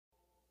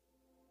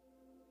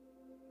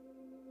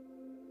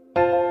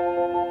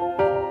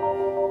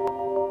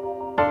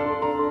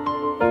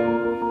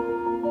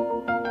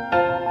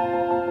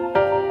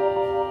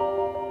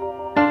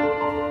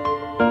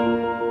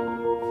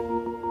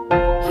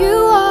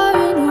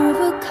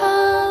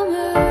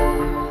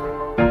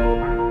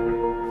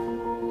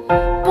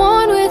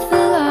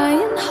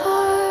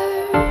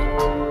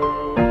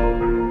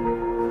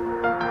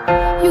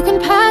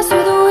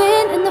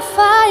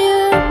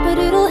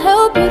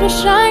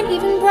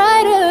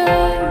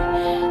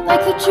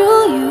like the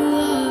jewel you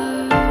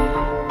are.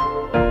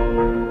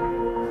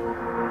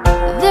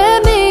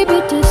 There may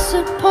be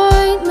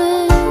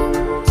disappointment,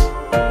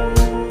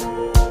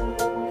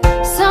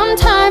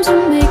 sometimes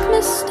you make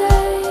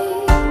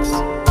mistakes,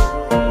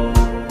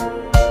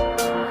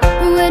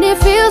 but when it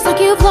feels like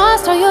you've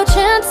lost all your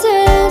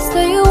chances,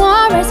 there you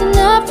are rising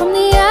up from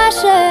the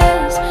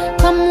ashes.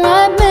 Come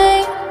what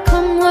may,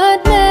 come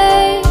what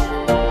may,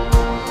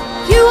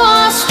 you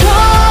are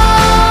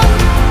strong,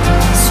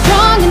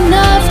 strong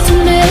enough to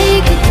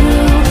make it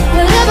through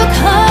whatever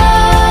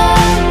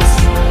comes.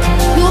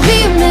 You'll be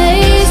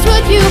amazed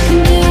what you can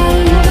do.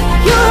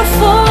 You're a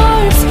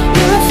force,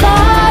 you're a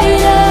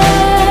fighter,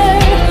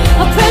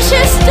 a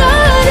precious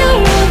daughter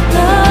of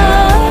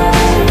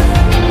God,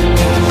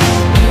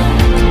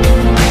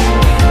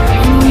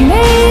 and we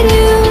made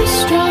you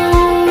strong.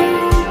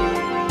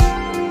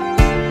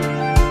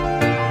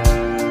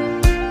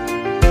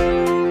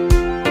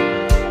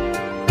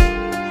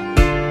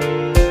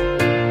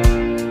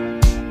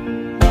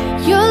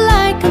 You're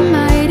like a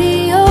mighty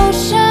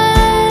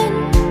ocean,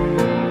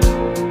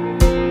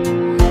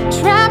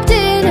 trapped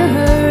in a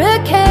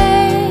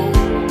hurricane.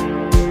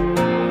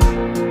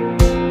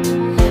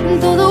 And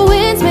though the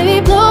winds may be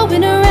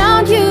blowing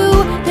around you,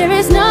 there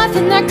is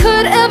nothing that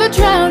could ever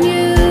drown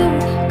you.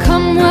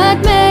 Come what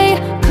may,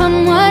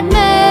 come what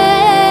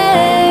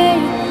may,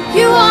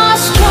 you are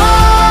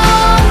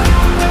strong,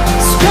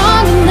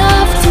 strong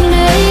enough to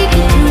make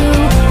it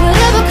through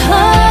whatever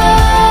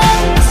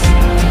comes.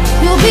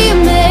 You'll be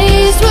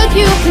amazed what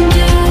you can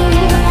do.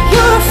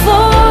 You're a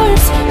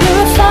force,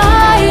 you're a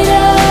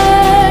fighter,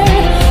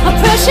 a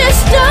precious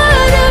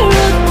daughter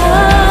of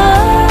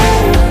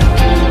God,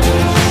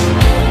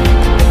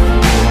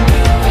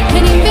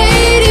 and He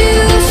made you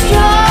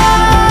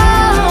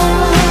strong.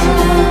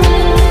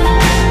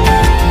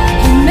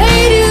 He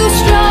made you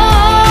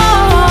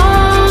strong.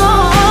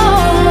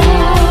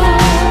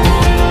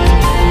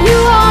 You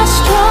are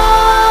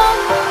strong,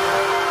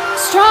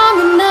 strong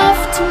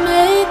enough to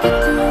make it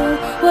through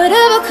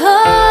whatever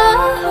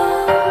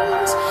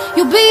comes.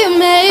 You'll be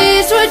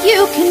amazed what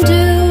you can do.